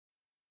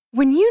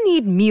When you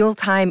need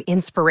mealtime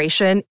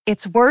inspiration,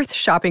 it's worth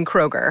shopping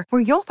Kroger,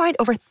 where you'll find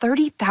over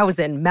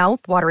 30,000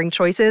 mouth-watering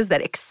choices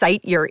that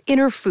excite your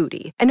inner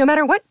foodie. And no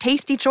matter what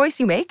tasty choice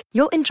you make,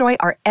 you'll enjoy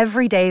our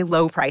everyday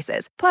low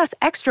prices, plus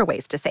extra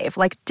ways to save,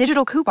 like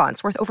digital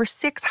coupons worth over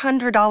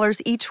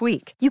 $600 each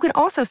week. You can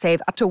also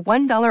save up to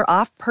 $1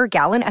 off per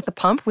gallon at the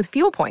pump with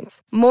fuel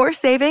points. More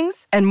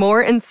savings and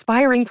more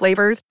inspiring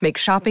flavors make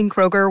shopping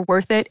Kroger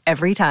worth it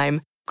every time.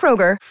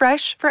 Kroger,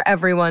 fresh for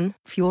everyone.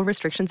 Fuel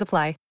restrictions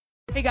apply.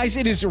 Hey guys,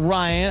 it is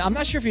Ryan. I'm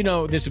not sure if you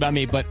know this about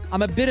me, but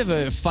I'm a bit of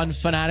a fun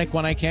fanatic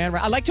when I can.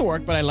 I like to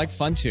work, but I like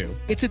fun too.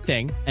 It's a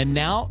thing. And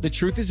now the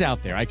truth is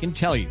out there. I can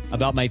tell you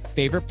about my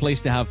favorite place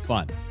to have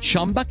fun.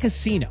 Chumba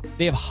Casino.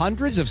 They have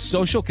hundreds of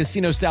social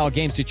casino style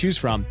games to choose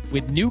from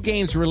with new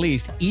games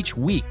released each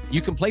week.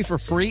 You can play for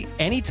free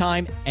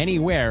anytime,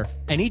 anywhere.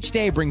 And each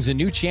day brings a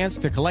new chance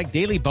to collect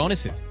daily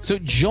bonuses. So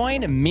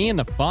join me in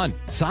the fun.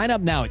 Sign up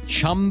now at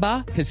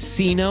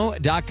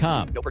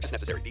ChumbaCasino.com. No purchase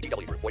necessary.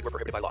 VGW. Void where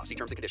prohibited by law. See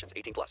terms and conditions.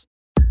 18+.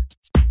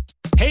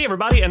 Hey,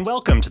 everybody, and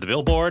welcome to the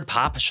Billboard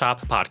Pop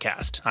Shop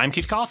Podcast. I'm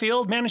Keith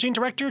Caulfield, Managing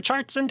Director,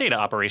 Charts and Data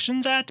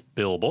Operations at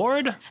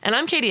Billboard. And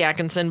I'm Katie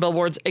Atkinson,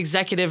 Billboard's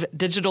Executive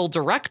Digital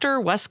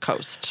Director, West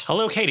Coast.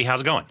 Hello, Katie.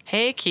 How's it going?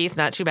 Hey, Keith.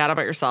 Not too bad. How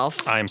about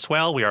yourself? I'm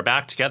swell. We are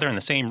back together in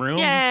the same room.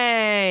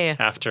 Yay!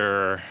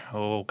 After,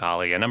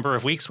 a number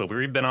of weeks where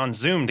we've been on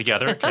Zoom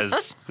together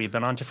because we've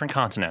been on different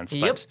continents.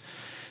 Yep. But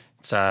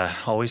it's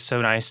always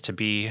so nice to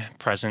be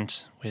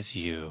present with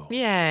you.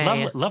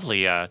 Yay.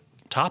 Lovely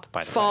top,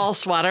 by the way. Fall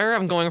sweater.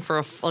 I'm going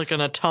for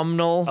an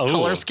autumnal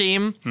color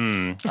scheme.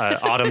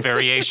 Autumn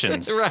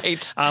variations.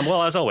 Right.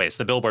 Well, as always,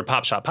 the Billboard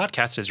Pop Shop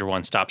Podcast is your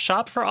one-stop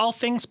shop for all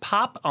things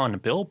pop on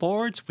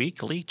Billboard's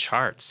weekly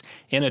charts.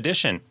 In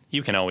addition,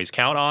 you can always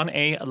count on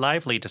a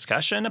lively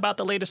discussion about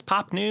the latest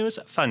pop news,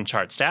 fun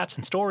chart stats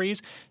and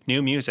stories,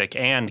 new music,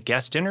 and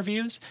guest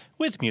interviews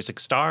with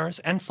music stars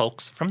and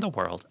folks from the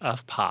world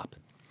of pop.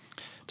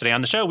 Today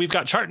on the show, we've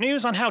got chart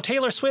news on how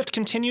Taylor Swift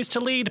continues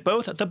to lead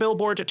both the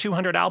Billboard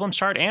 200 Albums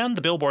Chart and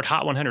the Billboard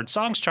Hot 100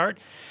 Songs Chart,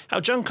 how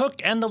Jungkook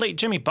and the late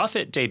Jimmy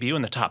Buffett debut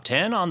in the top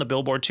 10 on the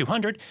Billboard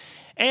 200,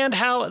 and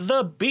how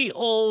the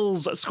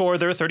Beatles score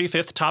their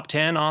 35th top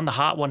 10 on the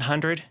Hot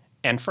 100,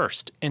 and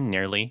first in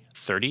nearly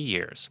 30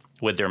 years,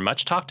 with their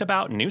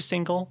much-talked-about new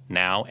single,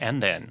 Now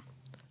and Then.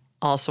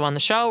 Also on the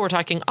show, we're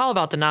talking all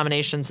about the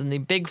nominations in the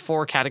Big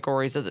Four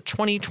categories of the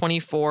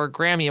 2024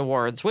 Grammy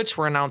Awards, which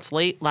were announced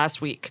late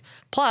last week.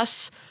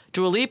 Plus,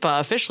 Dua Lipa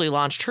officially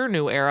launched her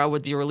new era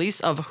with the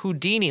release of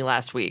Houdini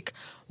last week.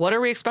 What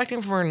are we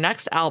expecting from her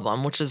next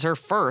album, which is her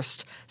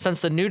first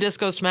since the new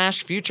disco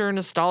smash Future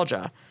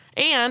Nostalgia?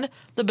 And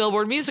the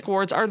Billboard Music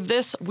Awards are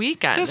this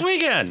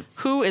weekend.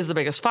 Who is the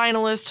biggest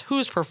finalist?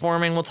 Who's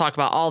performing? We'll talk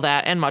about all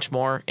that and much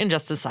more in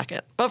just a second.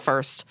 But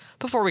first,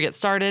 before we get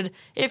started,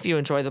 if you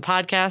enjoy the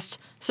podcast,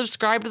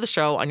 subscribe to the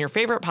show on your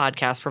favorite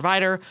podcast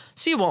provider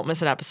so you won't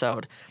miss an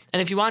episode.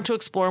 And if you want to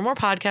explore more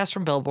podcasts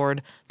from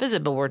Billboard,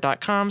 visit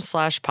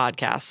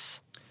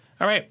billboard.com/podcasts.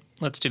 All right,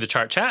 let's do the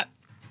chart chat.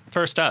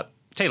 First up,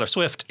 Taylor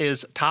Swift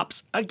is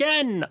tops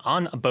again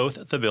on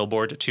both the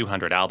Billboard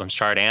 200 Albums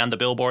Chart and the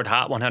Billboard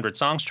Hot 100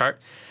 Songs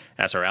Chart,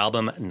 as her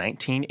album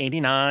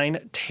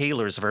 1989,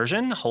 Taylor's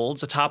Version,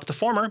 holds atop the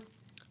former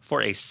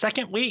for a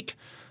second week,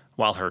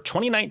 while her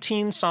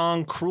 2019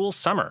 song Cruel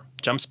Summer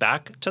jumps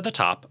back to the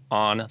top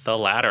on the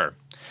latter.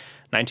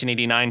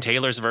 1989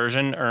 Taylor's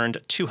Version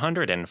earned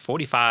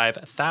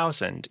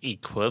 245,000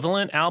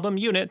 equivalent album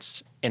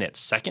units in its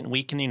second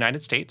week in the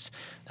United States.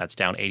 That's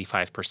down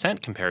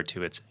 85% compared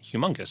to its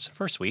humongous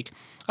first week,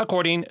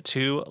 according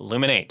to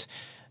Luminate.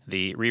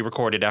 The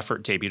re-recorded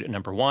effort debuted at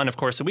number one, of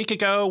course, a week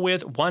ago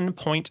with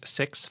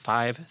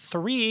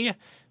 1.653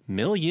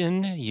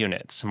 million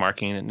units,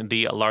 marking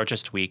the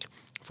largest week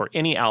for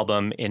any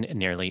album in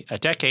nearly a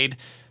decade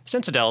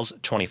since Adele's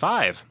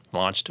 25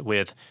 launched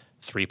with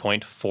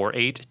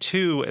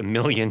 3.482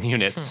 million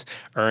units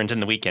earned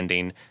in the week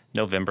ending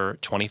November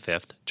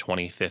 25th,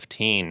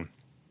 2015.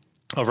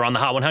 Over on the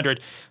Hot 100,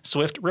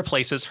 Swift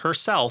replaces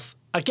herself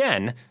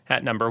again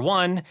at number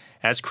one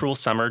as Cruel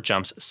Summer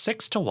jumps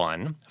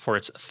 6-1 for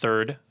its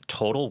third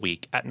total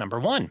week at number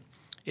one.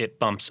 It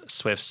bumps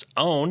Swift's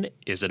own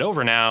Is It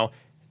Over Now,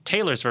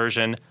 Taylor's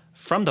Version,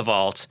 from the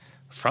vault,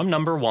 from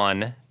number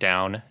one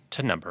down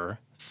to number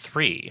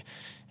three.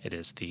 It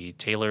is the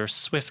Taylor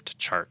Swift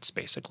charts,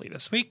 basically,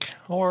 this week,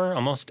 or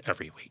almost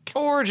every week.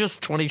 Or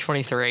just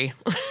 2023.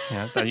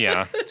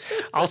 Yeah.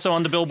 Also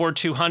on the Billboard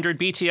 200,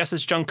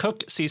 BTS's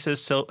Jungkook sees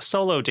his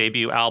solo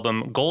debut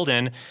album,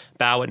 Golden,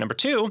 bow at number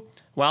two,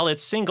 while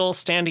its single,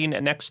 Standing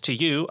Next to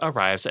You,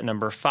 arrives at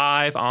number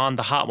 5 on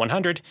the Hot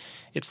 100.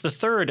 It's the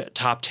third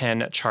top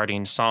 10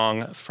 charting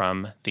song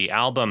from the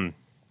album.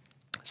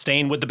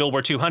 Staying with the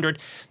Billboard 200,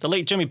 the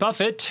late Jimmy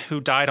Buffett,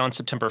 who died on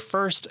September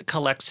 1st,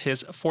 collects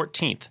his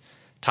 14th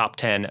top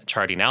 10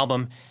 charting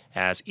album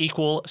as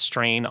Equal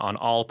Strain on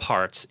All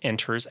Parts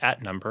enters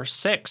at number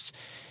 6.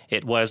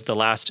 It was the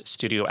last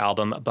studio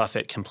album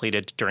Buffett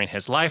completed during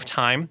his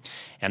lifetime,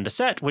 and the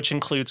set, which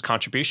includes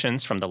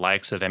contributions from the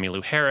likes of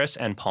Emmylou Harris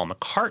and Paul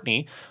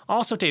McCartney,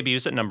 also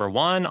debuts at number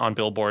 1 on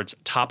Billboard's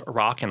Top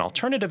Rock and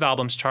Alternative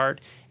Albums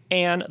chart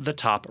and the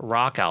Top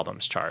Rock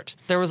Albums chart.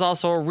 There was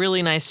also a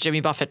really nice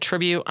Jimmy Buffett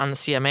tribute on the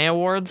CMA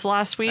Awards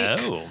last week.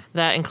 Oh.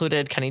 That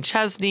included Kenny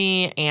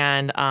Chesney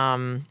and, now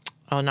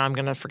I'm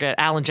going to forget,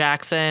 Alan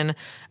Jackson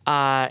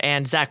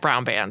and Zach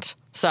Brown Band.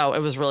 So it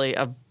was really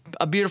a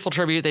beautiful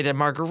tribute. They did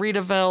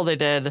Margaritaville. They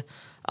did,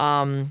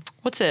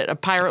 what's it? A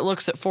Pirate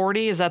Looks at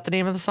 40. Is that the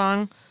name of the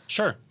song?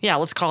 Sure. Yeah,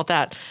 let's call it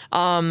that.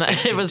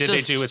 Did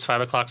they do It's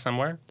 5 O'Clock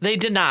Somewhere? They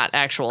did not,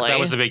 actually. That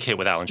was the big hit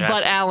with Alan Jackson.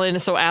 But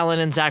Alan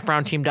and Zach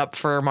Brown teamed up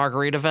for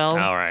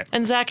Margaritaville. All right.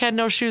 And Zach had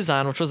no shoes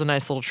on, which was a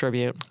nice little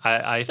tribute.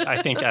 I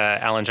think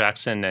Alan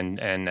Jackson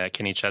and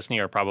Kenny Chesney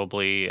are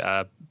probably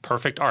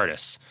perfect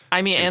artists.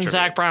 I mean, and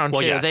Zach Brown, too.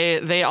 Well,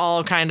 yes. They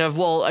all kind of,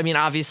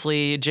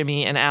 obviously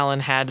Jimmy and Alan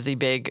had the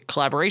big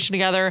collaboration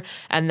together,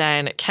 and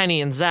then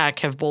Kenny and Zach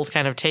have both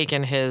kind of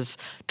taken his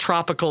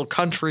tropical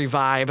country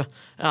vibe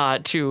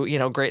to,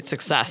 great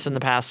success in the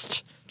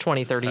past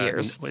 20, 30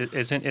 years.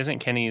 Isn't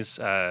Kenny's,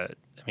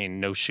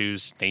 No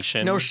Shoes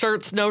Nation? No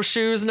shirts, no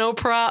shoes, no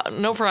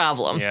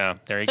problem. Yeah,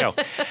 there you go.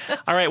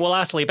 All right, well,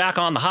 lastly, back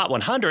on the Hot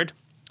 100,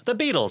 the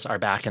Beatles are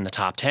back in the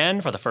top 10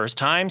 for the first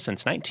time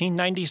since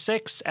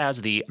 1996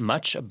 as the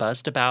much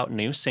buzzed about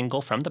new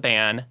single from the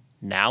band,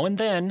 Now and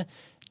Then,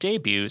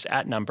 debuts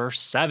at number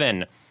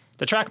 7.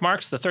 The track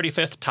marks the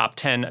 35th top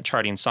 10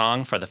 charting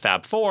song for the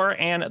Fab Four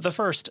and the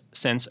first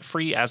since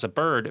Free as a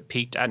Bird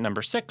peaked at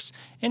number 6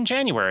 in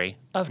January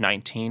of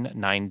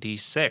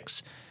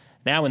 1996.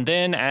 Now and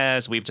Then,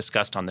 as we've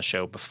discussed on the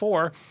show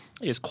before,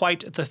 is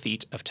quite the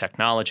feat of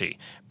technology,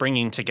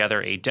 bringing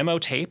together a demo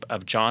tape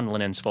of John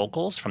Lennon's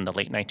vocals from the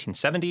late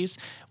 1970s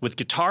with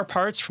guitar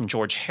parts from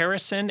George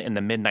Harrison in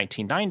the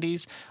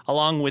mid-1990s,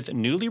 along with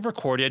newly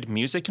recorded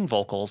music and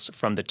vocals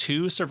from the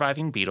 2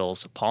 surviving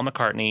Beatles, Paul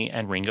McCartney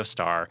and Ringo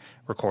Starr,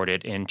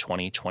 recorded in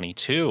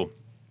 2022.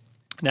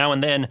 Now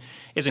and Then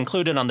is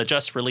included on the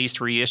just-released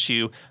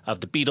reissue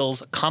of the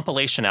Beatles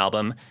compilation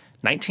album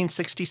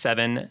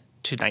 1967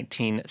 to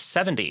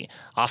 1970,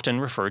 often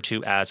referred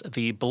to as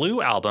the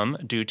Blue Album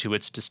due to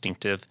its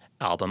distinctive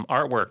album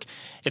artwork.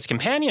 Its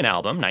companion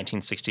album,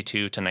 1962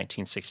 to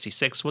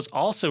 1966, was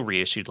also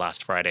reissued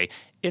last Friday.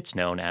 It's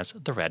known as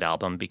the Red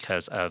Album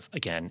because of,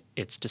 again,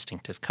 its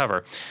distinctive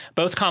cover.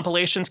 Both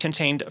compilations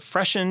contained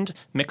freshened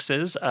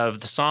mixes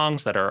of the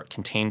songs that are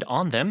contained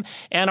on them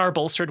and are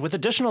bolstered with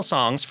additional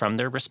songs from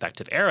their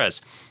respective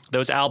eras.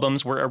 Those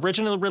albums were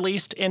originally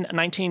released in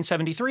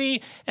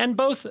 1973, and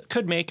both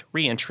could make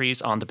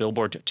re-entries on the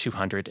Billboard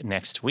 200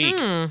 next week.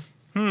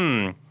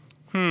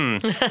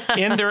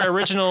 In their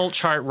original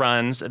chart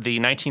runs, the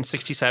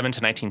 1967 to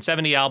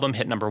 1970 album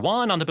hit number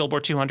 1 on the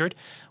Billboard 200,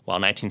 while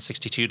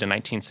 1962 to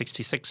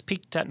 1966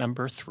 peaked at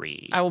number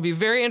 3. I will be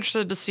very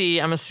interested to see.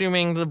 I'm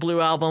assuming the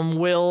Blue Album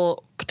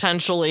will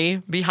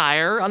potentially be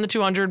higher on the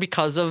 200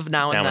 because of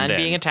Now and Then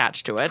being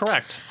attached to it.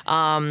 Correct.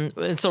 And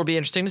so it'll be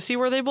interesting to see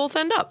where they both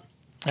end up.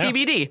 Yeah.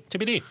 TBD.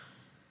 TBD.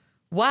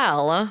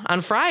 Well, on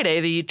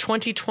Friday, the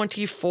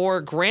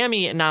 2024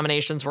 Grammy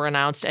nominations were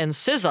announced, and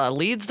SZA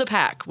leads the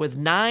pack with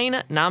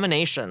 9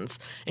 nominations,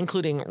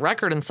 including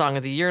Record and Song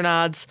of the Year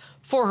nods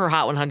for her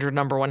Hot 100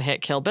 number 1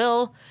 hit Kill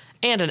Bill,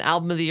 and an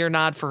Album of the Year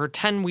nod for her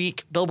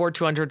 10-week Billboard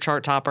 200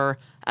 chart topper,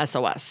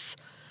 SOS.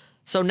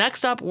 So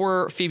next up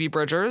were Phoebe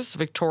Bridgers,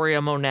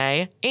 Victoria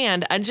Monet,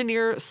 and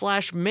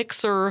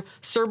engineer/mixer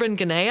Serban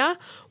Ganea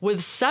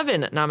with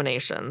 7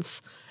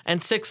 nominations.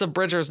 And 6 of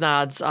Bridgers'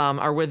 nods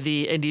are with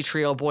the indie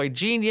trio Boy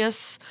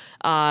Genius.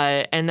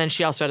 And then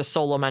she also had a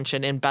solo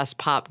mention in Best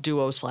Pop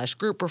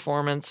Duo/Group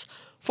Performance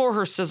for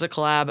her SZA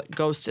collab,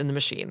 Ghost in the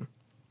Machine.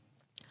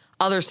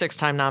 Other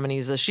 6-time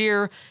nominees this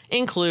year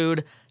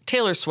include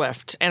Taylor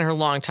Swift and her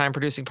longtime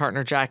producing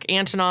partner Jack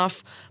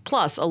Antonoff,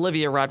 plus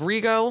Olivia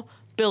Rodrigo,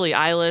 Billie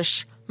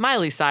Eilish,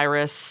 Miley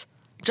Cyrus,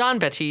 Jon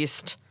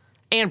Batiste,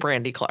 and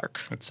Brandy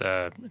Clark. It's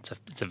a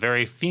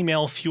very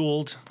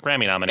female-fueled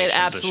Grammy nominations. It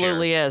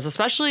absolutely is,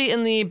 especially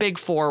in the Big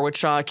Four,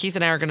 which Keith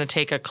and I are going to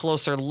take a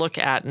closer look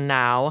at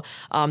now.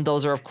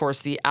 Those are, of course,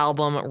 the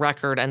Album,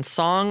 Record, and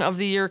Song of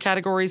the Year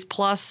categories,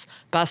 plus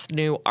Best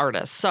New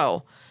Artist.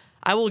 So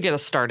I will get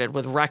us started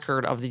with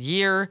Record of the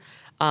Year.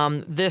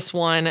 This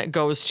one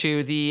goes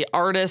to the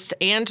artist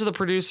and to the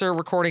producer,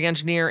 recording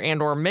engineer,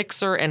 and/or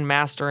mixer and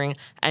mastering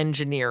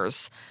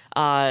engineers.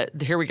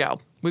 Here we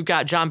go. We've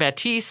got Jon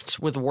Batiste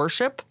with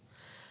Worship,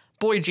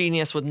 Boy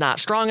Genius with Not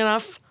Strong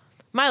Enough,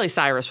 Miley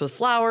Cyrus with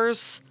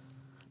Flowers,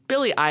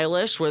 Billie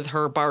Eilish with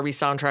her Barbie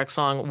soundtrack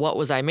song What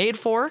Was I Made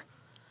For,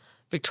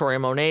 Victoria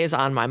Monet's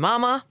On My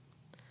Mama,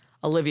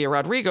 Olivia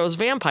Rodrigo's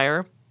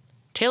Vampire,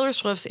 Taylor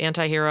Swift's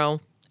Antihero,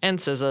 and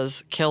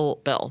SZA's Kill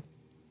Bill.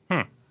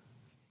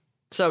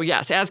 So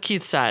yes, as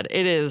Keith said,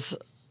 it is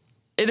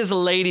a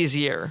ladies'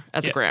 year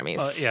at the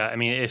Grammys. I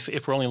mean,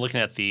 if we're only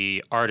looking at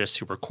the artists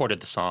who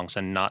recorded the songs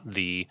and not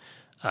the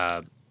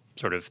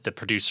sort of the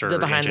producer, the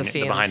behind the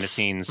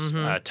scenes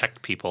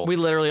tech people. We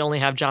literally only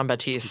have John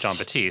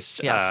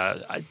Batiste.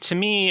 Yes. To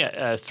me,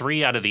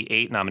 3 out of the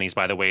 8 nominees,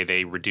 by the way,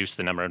 they reduced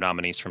the number of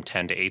nominees from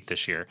 10 to 8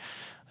 this year.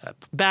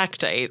 Back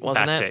to 8,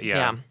 wasn't it?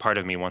 Yeah. Part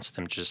of me wants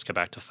them to just go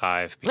back to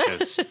 5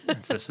 because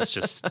this is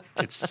just,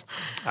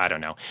 I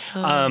don't know.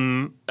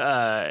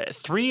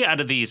 3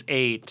 out of these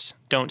 8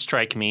 don't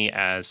strike me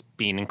as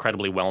being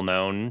incredibly well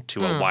known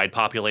to a wide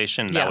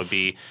population. That would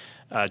be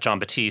John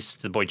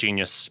Batiste, the Boy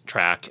Genius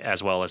track,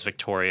 as well as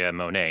Victoria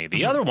Monet.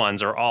 The other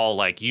ones are all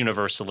like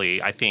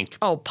universally, I think.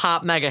 Oh,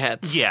 pop mega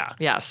hits. Yeah.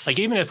 Yes. Like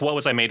even if What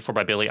Was I Made For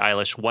by Billie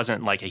Eilish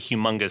wasn't like a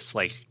humongous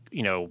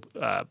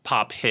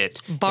pop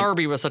hit.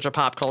 Barbie was such a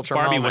pop culture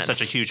Barbie moment. was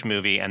such a huge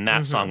movie, and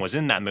that song was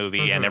in that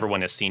movie, and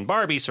everyone has seen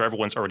Barbie, so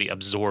everyone's already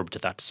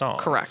absorbed that song.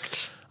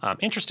 Correct.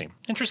 Interesting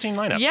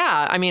lineup.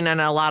 Yeah, I mean, and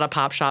a lot of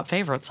Pop Shop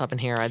favorites up in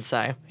here, I'd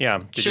say.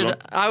 Yeah.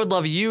 I would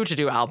love you to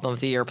do Album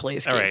of the Year,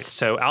 please, Keith. All right,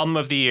 so Album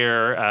of the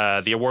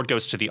Year, the award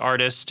goes to the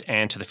artist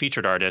and to the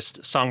featured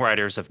artist,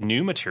 songwriters of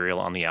new material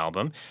on the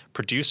album,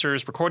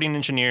 producers, recording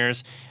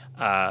engineers,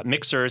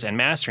 mixers, and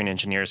mastering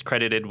engineers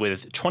credited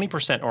with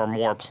 20% or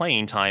more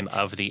playing time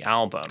of the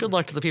album. Good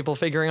luck to the people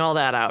figuring all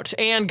that out.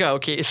 And go,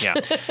 Keith. Yeah.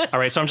 All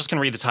right, so I'm just going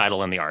to read the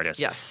title and the artist.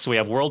 Yes. So we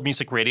have World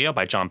Music Radio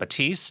by John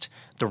Batiste,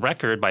 The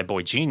Record by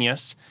Boy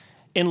Genius,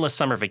 Endless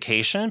Summer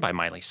Vacation by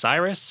Miley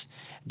Cyrus.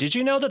 Did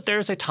you know that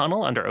there's a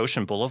tunnel under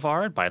Ocean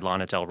Boulevard by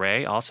Lana Del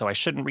Rey? Also, I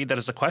shouldn't read that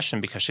as a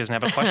question because she doesn't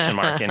have a question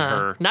mark in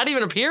her. Not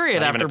even a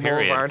period after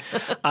Boulevard.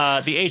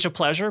 The Age of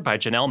Pleasure by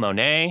Janelle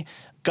Monáe,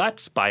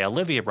 Guts by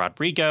Olivia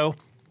Rodrigo,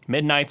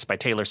 Midnights by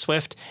Taylor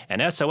Swift,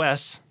 and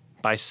SOS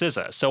by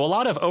SZA. So a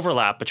lot of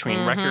overlap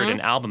between record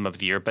and album of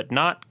the year, but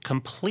not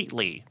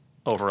completely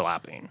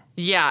overlapping.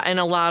 Yeah, and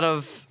a lot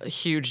of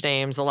huge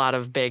names, a lot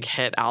of big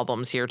hit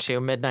albums here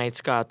too. Midnight's,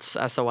 Guts,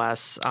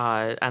 SOS,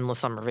 Endless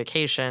Summer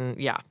Vacation.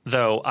 Yeah.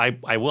 Though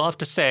I will have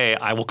to say,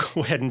 I will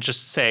go ahead and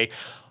just say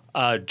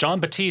John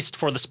Batiste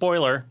for the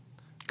spoiler.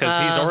 Because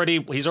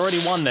he's already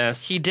won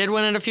this. He did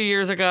win it a few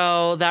years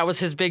ago. That was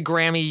his big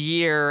Grammy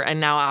year, and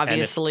now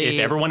obviously, and if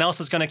everyone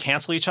else is going to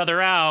cancel each other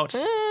out,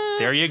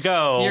 there you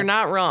go. You're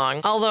not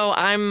wrong. Although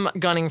I'm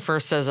gunning for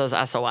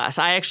SZA's SOS.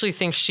 I actually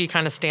think she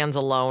kind of stands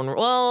alone.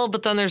 Well,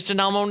 but then there's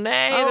Janelle Monáe.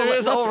 There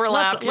is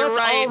overlap. Let's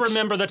all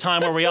remember the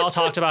time where we all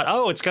talked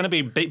about, it's going to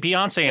be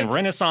Beyonce and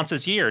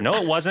Renaissance's year. No,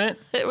 it wasn't.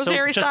 It was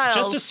Harry Styles.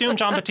 Just assume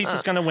John Batiste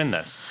is going to win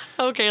this.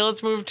 Okay,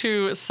 let's move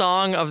to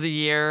Song of the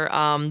Year.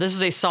 This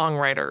is a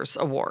Songwriters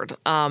Award.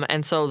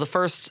 And so the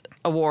first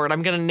award,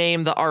 I'm going to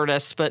name the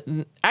artists, but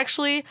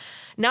actually,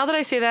 now that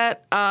I say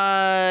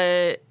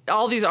that,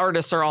 all these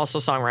artists are also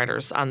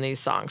songwriters on these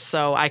songs.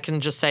 So I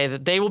can just say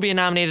that they will be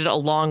nominated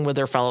along with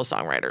their fellow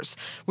songwriters.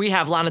 We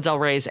have Lana Del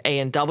Rey's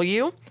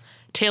A&W,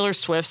 Taylor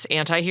Swift's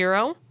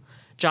Anti-Hero,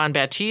 John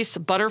Batiste's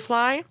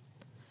Butterfly,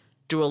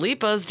 Dua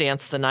Lipa's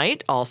Dance the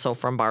Night, also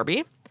from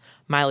Barbie,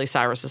 Miley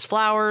Cyrus's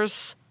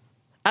Flowers,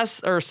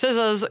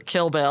 SZA's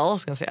Kill Bill. I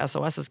was going to say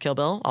SOS's Kill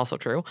Bill, also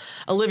true.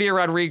 Olivia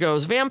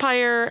Rodrigo's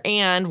Vampire,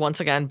 and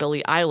once again,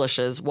 Billie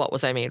Eilish's What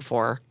Was I Made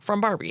For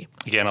from Barbie.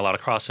 Again, a lot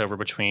of crossover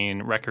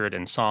between record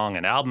and song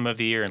and album of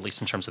the year, at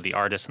least in terms of the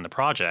artists and the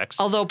projects.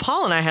 Although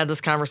Paul and I had this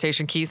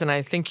conversation, Keith, and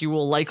I think you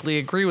will likely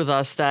agree with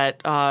us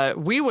that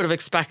we would have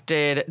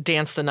expected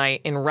Dance the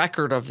Night in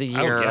record of the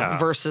year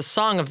versus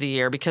song of the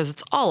year because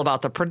it's all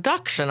about the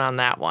production on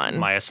that one.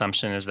 My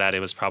assumption is that it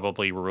was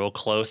probably real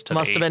close to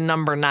Must have been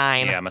number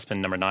 9. Yeah, must have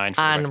been number 9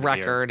 for on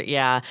record.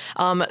 Yeah.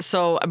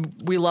 So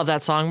we love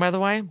that song, by the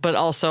way, but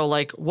also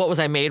like What Was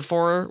I Made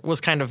For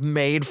was kind of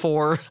made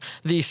for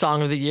the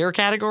Song of the Year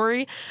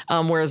category,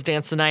 whereas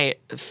Dance the Night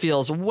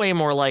feels way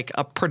more like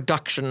a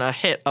production, a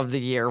hit of the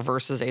year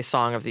versus a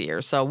song of the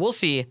year. So we'll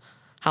see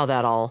how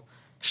that all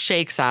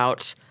shakes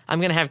out. I'm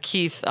going to have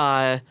Keith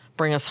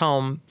bring us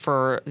home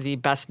for the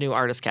Best New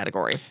Artist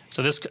category.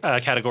 So this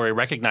category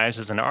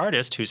recognizes an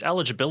artist whose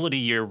eligibility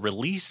year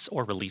release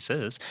or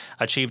releases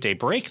achieved a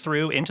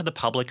breakthrough into the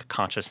public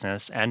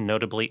consciousness and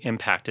notably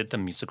impacted the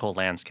musical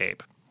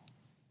landscape.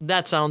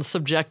 That sounds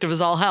subjective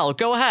as all hell.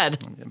 Go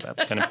ahead. I'm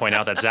going to point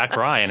out that Zach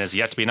Bryan is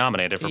yet to be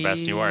nominated for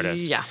Best New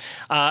Artist. Yeah.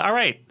 All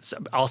right. So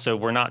also,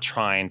 we're not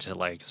trying to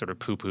sort of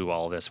poo-poo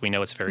all this. We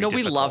know it's very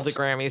difficult. No, we love the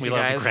Grammys, you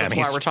guys. That's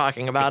why we're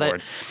talking about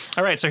it.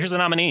 All right. So here's the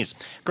nominees.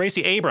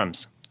 Gracie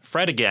Abrams,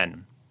 Fred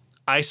Again,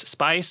 Ice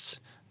Spice,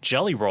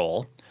 Jelly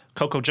Roll,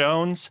 Coco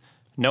Jones,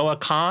 Noah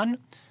Kahan,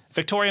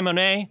 Victoria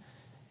Monet,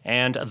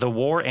 and The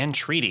War and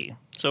Treaty.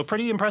 So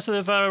pretty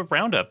impressive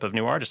roundup of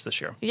new artists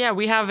this year. Yeah,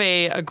 we have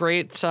a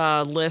great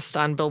list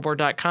on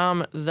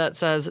Billboard.com that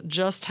says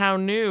just how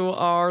new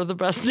are the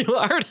best new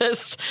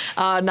artist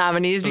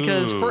nominees.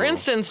 Because, for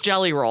instance,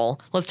 Jelly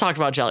Roll. Let's talk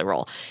about Jelly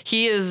Roll.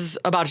 He is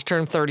about to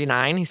turn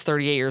 39. He's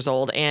 38 years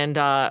old. And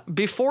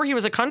before he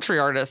was a country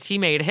artist, he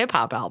made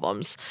hip-hop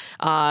albums.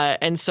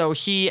 And so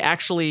he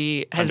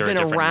actually has been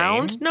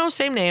around. Name? No,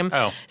 same name.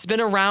 Oh. He's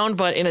been around,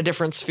 but in a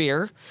different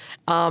sphere.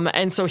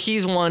 And so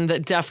he's one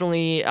that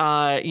definitely,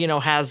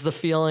 has the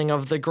feeling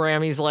of the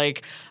Grammys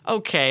like,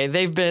 okay,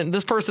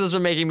 this person has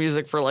been making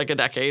music for like a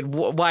decade.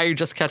 Why are you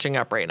just catching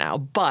up right now?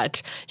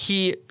 But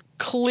he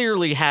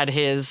clearly had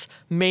his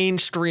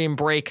mainstream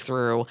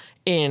breakthrough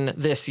in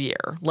this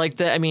year. Like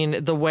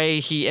the way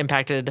he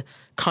impacted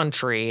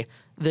country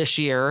this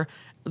year,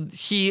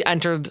 he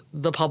entered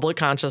the public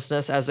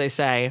consciousness, as they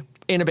say,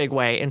 in a big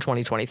way in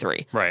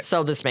 2023. Right.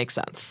 So this makes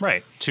sense.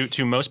 Right.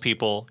 To most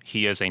people,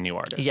 he is a new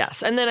artist.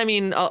 Yes. And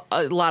then,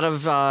 a lot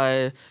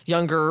of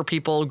younger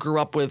people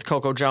grew up with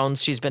Coco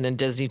Jones. She's been in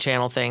Disney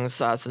Channel things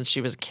since she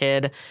was a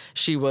kid.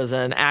 She was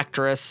an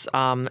actress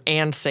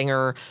and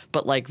singer,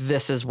 but like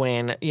this is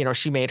when,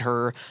 she made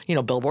her,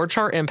 Billboard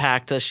chart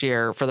impact this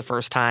year for the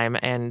first time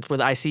and with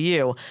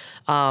ICU.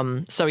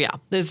 So yeah,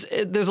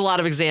 there's a lot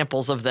of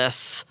examples of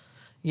this.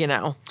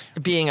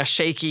 Being a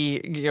shaky,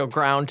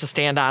 ground to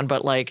stand on.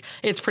 But, like,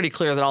 it's pretty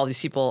clear that all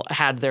these people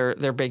had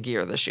their big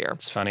year this year.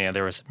 It's funny.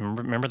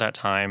 Remember the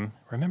time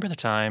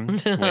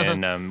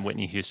when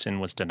Whitney Houston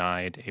was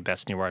denied a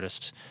Best New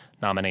Artist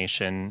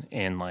nomination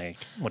in, like,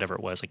 whatever it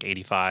was, like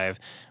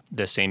 85,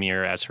 the same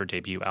year as her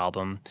debut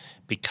album,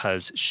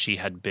 because she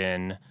had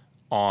been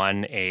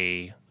on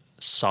a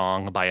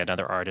song by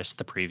another artist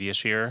the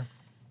previous year?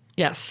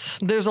 Yes,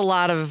 there's a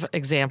lot of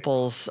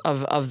examples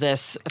of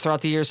this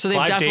throughout the years. So they've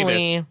Clive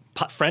definitely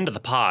Davis, friend of the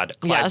pod,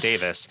 Clive Yes.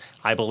 Davis,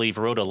 I believe,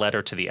 wrote a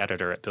letter to the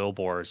editor at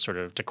Billboard, sort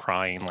of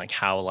decrying like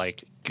how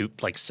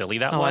silly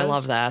that was. I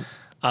love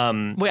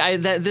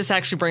that. This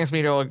actually brings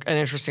me to an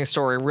interesting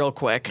story, real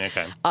quick.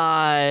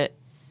 Okay.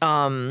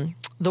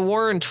 The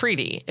Warren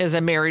Treaty is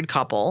a married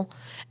couple,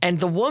 and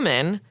the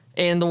woman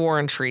in the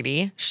Warren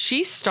Treaty,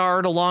 she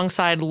starred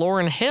alongside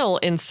Lauryn Hill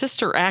in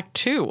Sister Act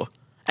 2.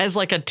 As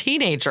like a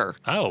teenager.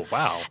 Oh,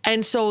 wow.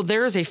 And so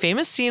there's a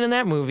famous scene in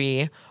that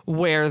movie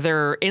where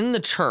they're in the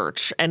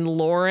church and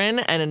Lauren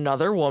and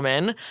another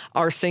woman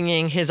are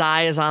singing His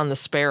Eye is on the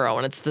Sparrow.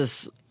 And it's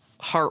this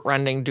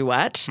heart-rending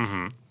duet.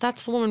 Mm-hmm.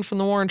 That's the woman from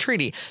the Warren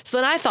Treaty. So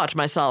then I thought to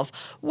myself,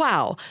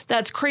 wow,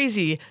 that's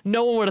crazy.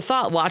 No one would have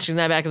thought watching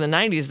that back in the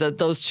 90s that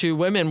those two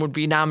women would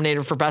be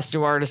nominated for Best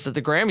New Artist at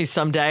the Grammys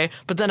someday.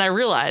 But then I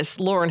realized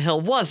Lauryn Hill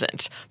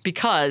wasn't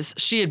because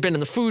she had been in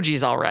the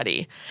Fugees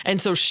already.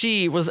 And so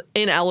she was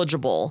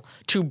ineligible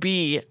to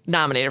be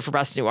nominated for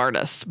Best New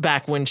Artist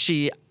back when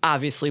she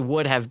obviously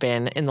would have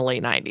been in the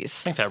late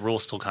 90s. I think that rule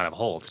still kind of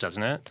holds,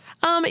 doesn't it?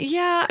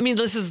 Yeah.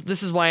 This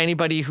is why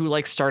anybody who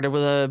like started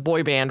with a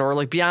boy band or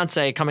like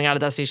Beyonce coming out of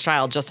Destiny's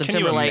Child, Justin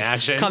Timberlake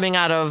coming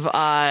out of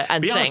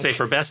NSYNC. Beyonce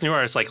for Best New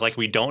Artist, like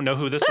we don't know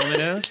who this woman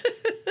is.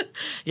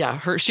 Yeah,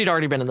 she'd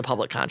already been in the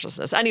public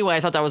consciousness. Anyway, I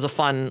thought that was a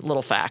fun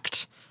little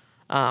fact.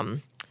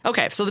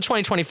 Okay, so the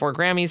 2024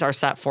 Grammys are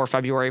set for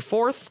February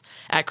 4th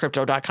at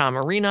Crypto.com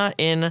Arena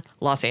in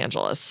Los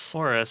Angeles.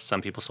 Or as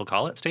some people still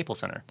call it, Staples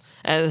Center.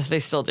 As they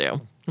still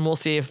do. And we'll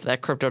see if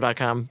that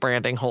Crypto.com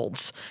branding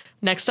holds.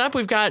 Next up,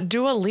 we've got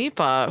Dua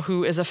Lipa,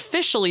 who is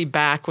officially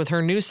back with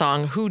her new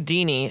song,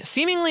 Houdini,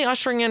 seemingly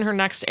ushering in her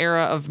next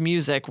era of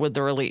music with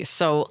the release.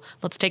 So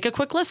let's take a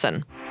quick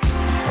listen.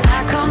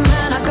 I come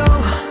and I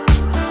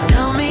go.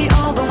 Tell me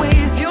all the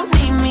ways you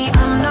need me.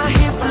 I'm not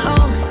here for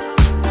long.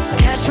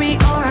 Catch me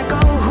or I go.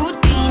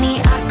 Houdini,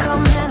 I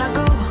come and I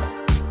go.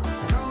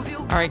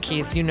 All right,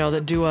 Keith, you know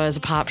that Dua is a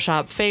Pop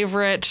Shop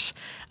favorite.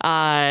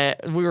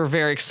 We were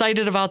very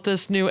excited about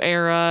this new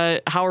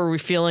era. How are we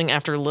feeling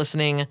after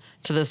listening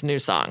to this new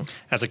song?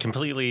 As a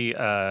completely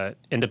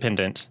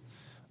independent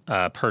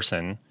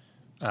person,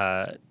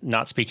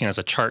 not speaking as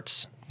a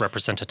charts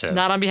representative.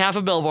 Not on behalf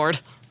of Billboard.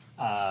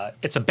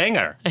 It's a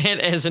banger. It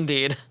is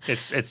indeed.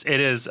 It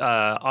is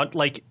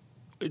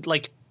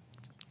like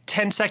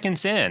 10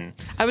 seconds in.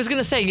 I was going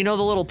to say, the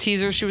little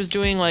teaser she was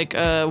doing like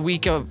a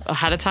week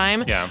ahead of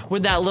time? Yeah.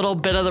 With that little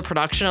bit of the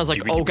production, I was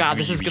like, oh God,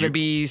 this is going to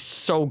be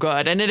so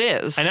good. And it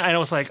is. And I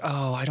was like,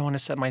 oh, I don't want to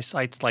set my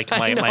sights, like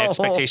my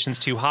expectations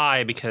too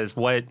high because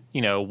what,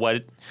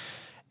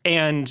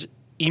 and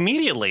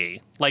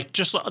immediately, like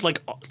just like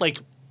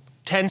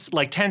 10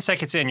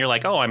 seconds in, you're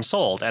like, oh, I'm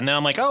sold. And then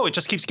I'm like, oh, it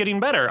just keeps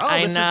getting better. Oh,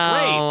 this is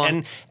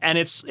great. And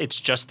it's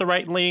just the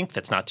right length.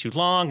 It's not too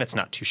long. It's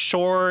not too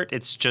short.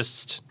 It's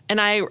just... And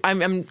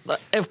I'm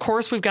of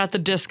course, we've got the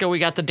disco, we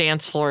got the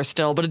dance floor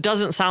still, but it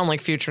doesn't sound like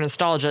future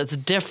nostalgia. It's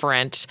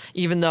different,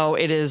 even though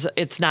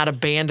it's not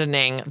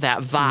abandoning that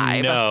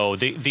vibe. No,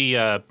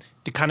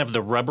 the kind of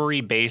the rubbery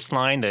bass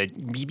line, the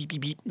beep, beep,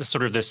 beep, beep, the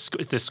sort of the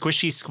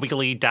squishy,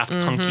 squiggly, Daft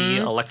Punky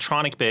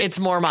electronic bit. It's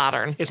more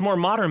modern. It's more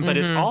modern, but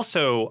it's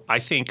also, I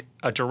think,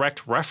 a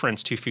direct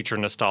reference to future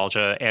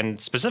nostalgia, and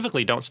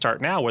specifically Don't Start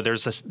Now, where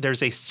there's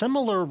a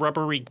similar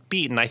rubbery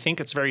beat, and I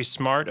think it's very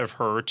smart of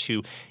her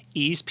to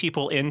ease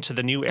people into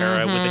the new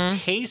era with a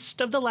taste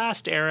of the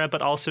last era,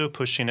 but also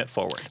pushing it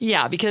forward.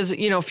 Yeah, because,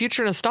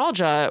 future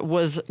nostalgia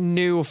was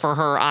new for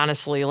her,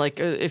 honestly.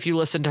 Like, if you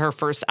listen to her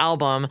first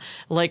album,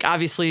 like,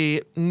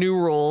 obviously, New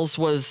Rules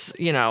was,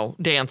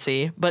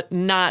 dancey, but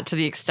not to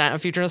the extent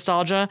of future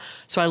nostalgia.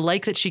 So I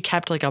like that she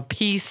kept, like, a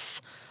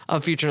piece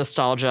of future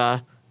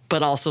nostalgia,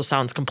 but also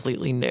sounds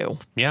completely new.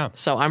 Yeah.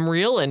 So I'm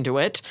real into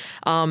it.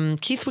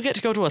 Keith, we get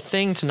to go to a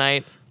thing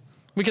tonight.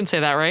 We can say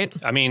that, right?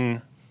 I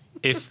mean,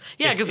 if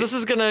Yeah, because this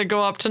is going to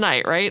go up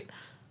tonight, right?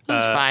 This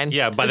is fine.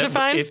 Yeah, but is it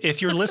fine?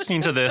 If you're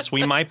listening to this,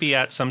 we might be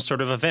at some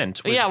sort of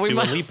event with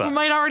Dua Lipa. We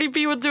might already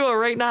be with Dua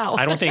right now.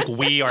 I don't think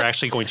we are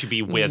actually going to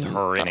be with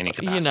her in any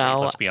capacity.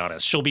 Let's be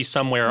honest. She'll be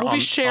somewhere we'll on,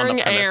 be sharing on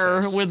the air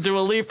premises. with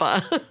Dua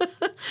Lipa.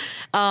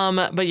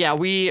 But yeah,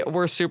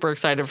 we're super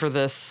excited for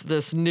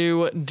this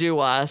new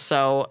Dua.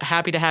 So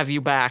happy to have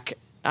you back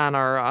on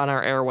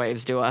our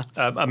airwaves, Dua.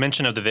 A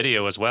mention of the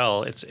video as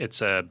well.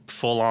 It's a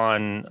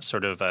full-on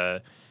sort of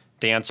a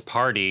dance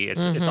party.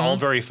 It's all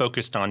very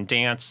focused on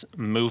dance,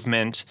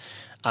 movement,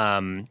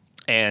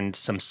 and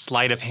some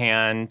sleight of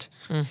hand,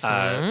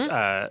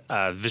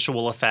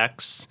 visual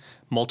effects,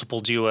 multiple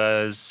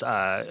duas,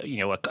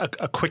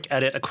 a quick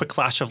edit, a quick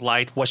flash of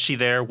light. Was she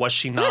there? Was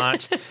she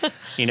not?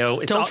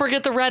 Don't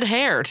forget the red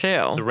hair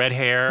too. The red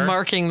hair.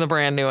 Marking the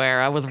brand new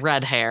era with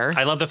red hair.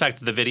 I love the fact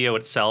that the video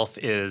itself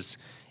is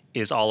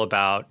all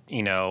about,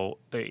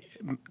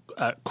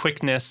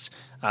 quickness.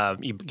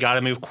 You got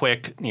to move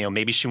quick.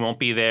 Maybe she won't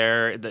be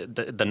there.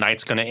 The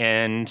night's going to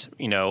end.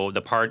 You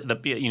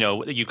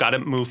got to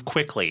move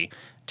quickly.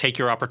 Take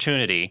your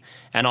opportunity.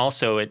 And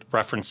also it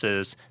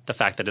references the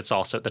fact that it's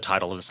also the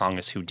title of the song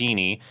is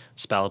Houdini,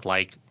 spelled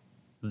like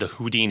the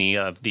Houdini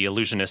of the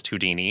illusionist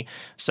Houdini.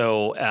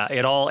 So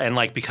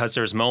because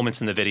there's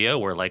moments in the video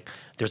where like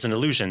there's an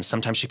illusion.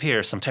 Sometimes she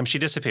appears, sometimes she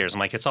disappears. I'm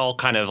like, it's all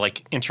kind of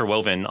like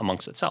interwoven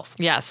amongst itself.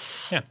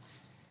 Yes. Yeah.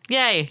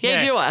 Yay.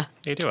 Dua.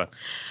 Yay, Dua.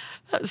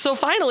 So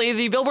finally,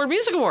 the Billboard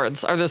Music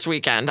Awards are this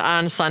weekend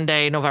on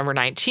Sunday, November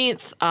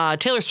 19th.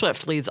 Taylor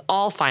Swift leads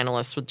all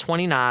finalists with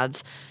 20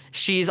 nods.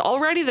 She's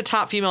already the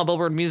top female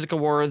Billboard Music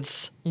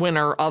Awards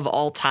winner of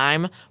all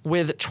time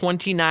with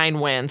 29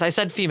 wins. I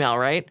said female,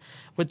 right?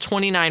 With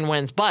 29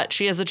 wins. But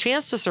she has a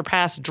chance to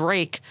surpass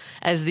Drake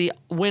as the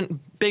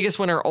biggest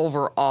winner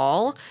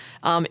overall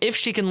if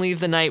she can leave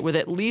the night with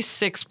at least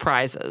 6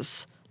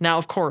 prizes. Now,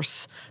 of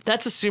course,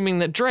 that's assuming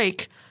that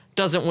Drake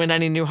doesn't win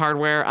any new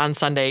hardware on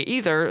Sunday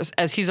either,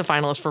 as he's a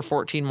finalist for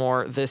 14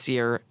 more this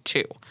year,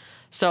 too.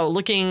 So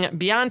looking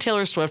beyond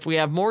Taylor Swift, we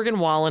have Morgan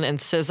Wallen and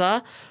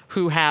SZA,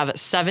 who have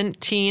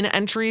 17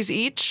 entries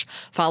each,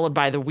 followed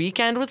by The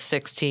Weeknd with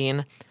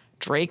 16,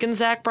 Drake and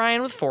Zach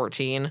Bryan with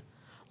 14,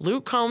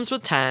 Luke Combs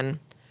with 10,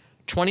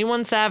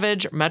 21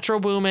 Savage, Metro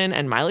Boomin,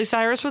 and Miley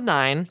Cyrus with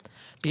 9,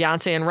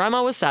 Beyonce and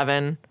Rema with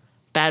 7,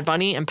 Bad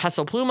Bunny and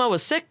Peso Pluma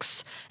with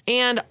 6,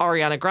 and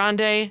Ariana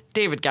Grande,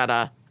 David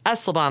Guetta,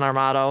 Esteban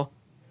Armado,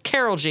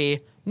 Karol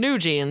G, New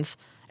Jeans,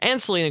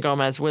 and Selena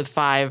Gomez with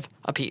 5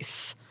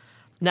 apiece.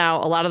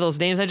 Now, a lot of those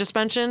names I just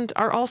mentioned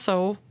are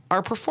also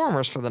our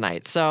performers for the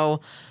night.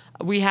 So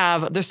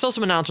there's still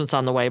some announcements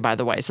on the way, by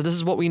the way. So this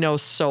is what we know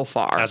so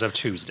far. As of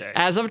Tuesday.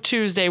 As of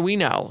Tuesday, we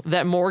know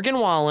that Morgan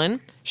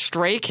Wallen,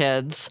 Stray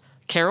Kids,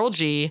 Karol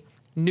G,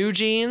 New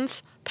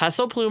Jeans,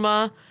 Peso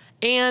Pluma,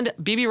 and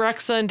BB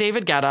Rexa and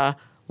David Guetta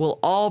will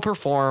all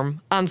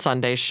perform on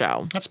Sunday's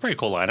show. That's a pretty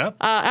cool lineup.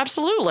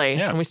 Absolutely.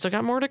 Yeah. And we still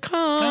got more to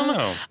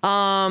come.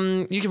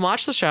 Oh. You can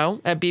watch the show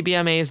at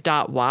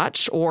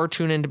bbmas.watch or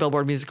tune into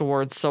Billboard Music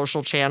Awards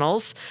social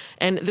channels.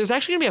 And there's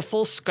actually going to be a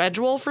full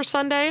schedule for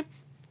Sunday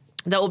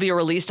that will be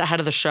released ahead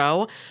of the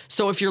show.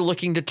 So if you're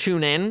looking to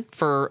tune in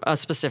for a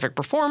specific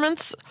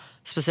performance,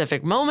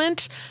 specific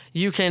moment,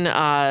 you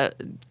can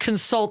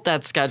consult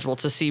that schedule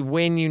to see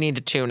when you need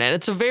to tune in.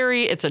 It's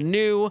a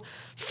new,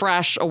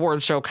 fresh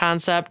award show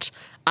concept.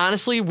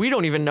 Honestly, we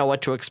don't even know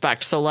what to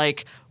expect. So,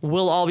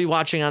 we'll all be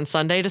watching on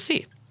Sunday to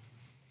see.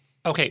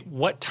 Okay,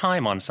 what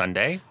time on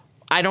Sunday?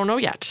 I don't know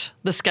yet.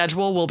 The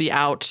schedule will be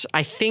out,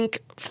 I think,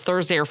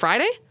 Thursday or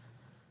Friday.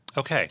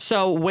 Okay.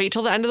 So wait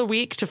till the end of the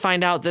week to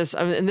find out this.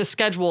 In this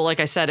schedule, like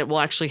I said, it will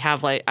actually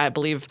have, I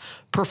believe,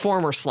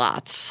 performer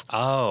slots.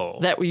 Oh.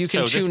 That you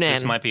can tune in.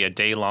 This might be a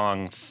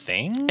day-long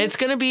thing? It's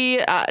going to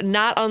be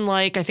not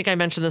unlike, I think I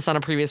mentioned this on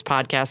a previous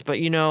podcast, but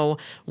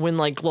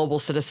when Global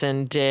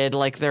Citizen did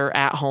their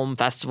at-home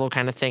festival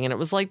kind of thing, and it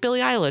was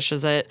Billie Eilish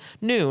is at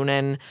noon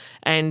and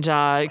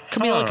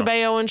Camila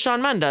Cabello and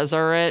Shawn Mendes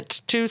are at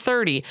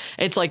 2:30.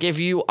 It's if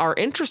you are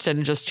interested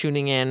in just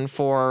tuning in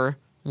for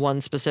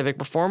one specific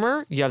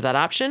performer, you have that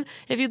option.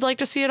 If you'd like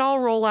to see it all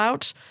roll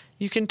out,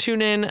 you can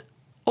tune in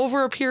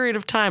over a period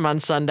of time on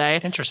Sunday.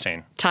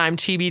 Interesting. Time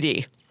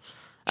TBD.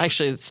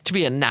 Actually, it's to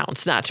be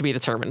announced, not to be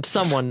determined.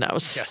 Someone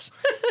knows. Yes.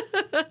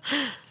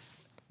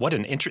 What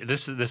an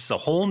this is a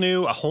whole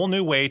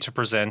new way to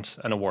present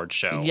an award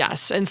show.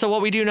 Yes. And so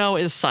what we do know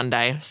is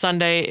Sunday.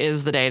 Sunday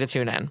is the day to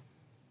tune in.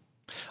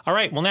 All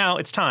right. Well, now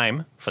it's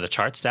time for the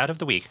chart stat of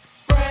the week.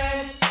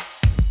 Friends.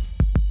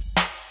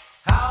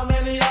 How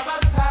many of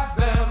us have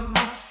them?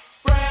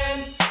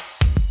 Friends.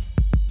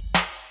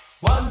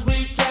 Ones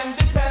we can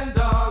depend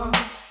on.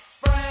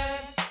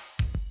 Friends.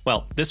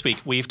 Well, this week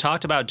we've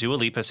talked about Dua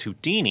Lipa's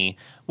Houdini,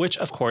 which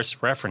of course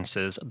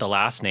references the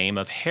last name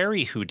of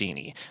Harry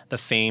Houdini, the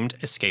famed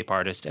escape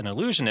artist and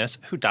illusionist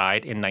who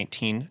died in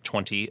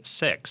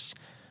 1926.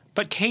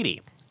 But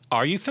Katie,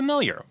 are you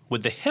familiar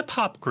with the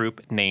hip-hop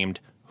group named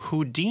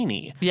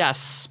Houdini? Yes.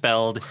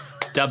 Spelled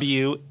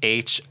Whodini.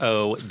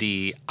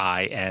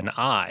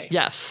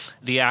 Yes.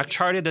 The act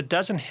charted a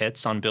dozen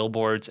hits on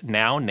Billboard's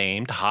now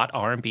named Hot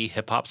R&B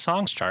Hip Hop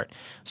Songs chart,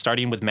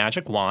 starting with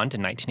Magic Wand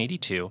in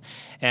 1982,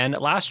 and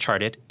last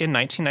charted in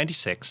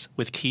 1996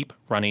 with Keep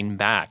Running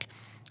Back.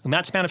 In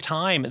that span of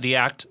time, the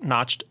act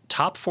notched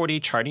top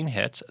 40 charting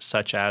hits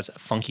such as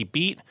Funky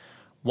Beat,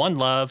 One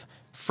Love,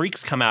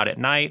 Freaks Come Out at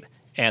Night,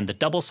 and the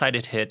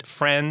double-sided hit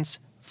Friends,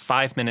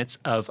 5 Minutes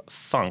of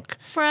Funk.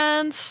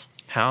 Friends.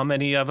 How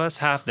many of us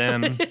have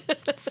them?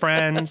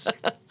 Friends.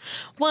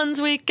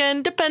 Ones we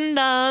can depend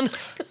on.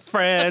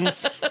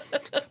 Friends.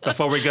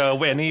 Before we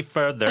go any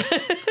further,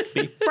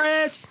 be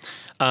friends.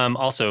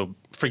 Also,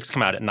 Freaks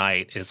Come Out at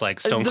Night is like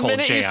Stone Cold Jam.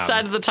 The minute you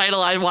said the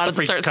title, I wanted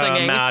to start singing.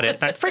 Freaks come out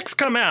at night. Freaks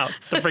come out.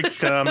 The freaks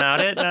come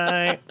out at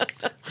night.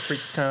 The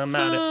freaks come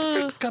out at the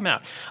freaks come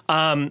out.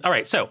 All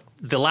right, so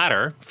the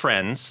latter,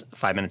 Friends,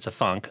 5 Minutes of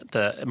Funk,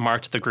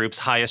 marked the group's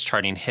highest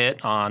charting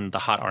hit on the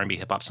Hot R&B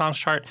Hip Hop Songs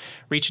chart,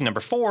 reaching number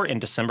 4 in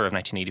December of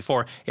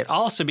 1984. It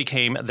also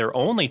became their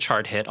only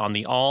chart hit on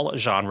the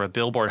all-genre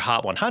Billboard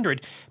Hot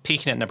 100,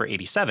 peaking at number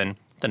 87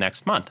 the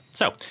next month.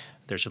 So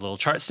there's your little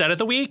chart stat of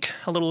the week,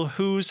 a little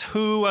who's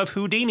who of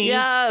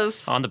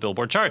Houdinis on the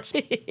Billboard charts.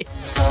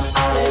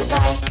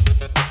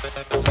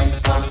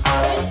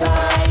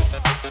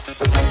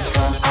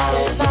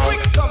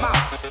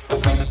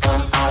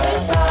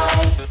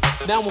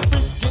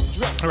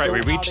 All right,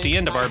 we reached the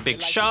end of our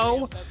big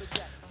show.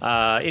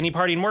 Any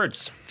parting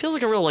words? Feels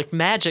like a real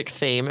magic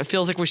theme. It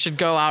feels like we should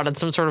go out in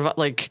some sort of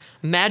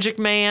Magic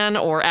Man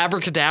or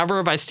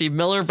Abracadabra by Steve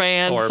Miller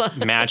Band. Or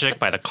Magic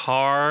by the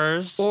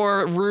Cars.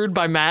 Or Rude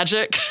by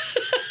Magic.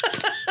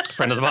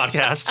 Friend of the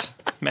podcast.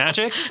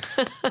 Magic?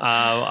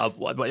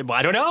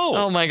 I don't know.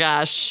 Oh my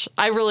gosh.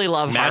 I really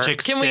love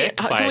Magic Heart. Stick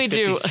by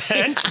 50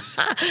 Cent.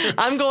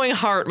 I'm going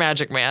Heart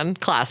Magic Man.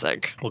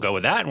 Classic. We'll go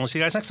with that, and we'll see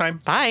you guys next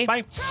time. Bye.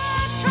 Bye.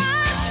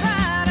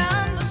 Try to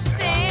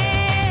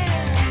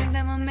understand.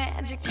 I'm a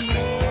magic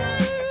man.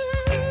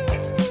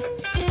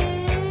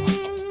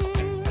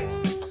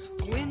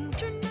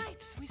 Winter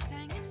nights we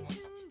sang in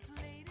tune,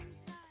 played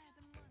inside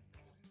the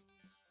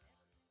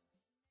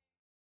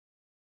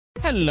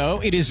months. Hello,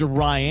 it is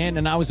Ryan,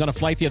 and I was on a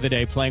flight the other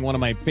day playing one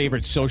of my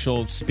favorite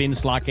social spin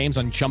slot games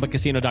on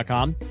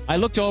ChumbaCasino.com. I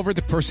looked over at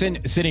the person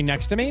sitting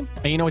next to me,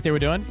 and you know what they were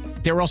doing?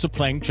 They were also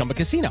playing Chumba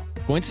Casino.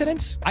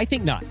 Coincidence? I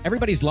think not.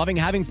 Everybody's loving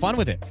having fun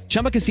with it.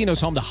 Chumba Casino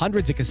is home to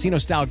hundreds of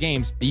casino-style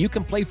games that you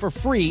can play for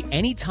free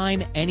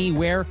anytime,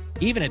 anywhere,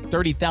 even at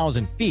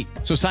 30,000 feet.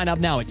 So sign up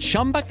now at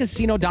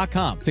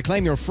ChumbaCasino.com to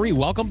claim your free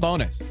welcome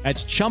bonus.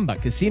 That's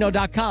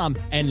ChumbaCasino.com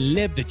and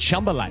live the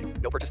Chumba life.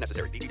 No purchase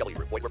necessary. VGW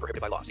Group. Void where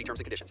prohibited by law. See terms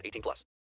and conditions. 18+.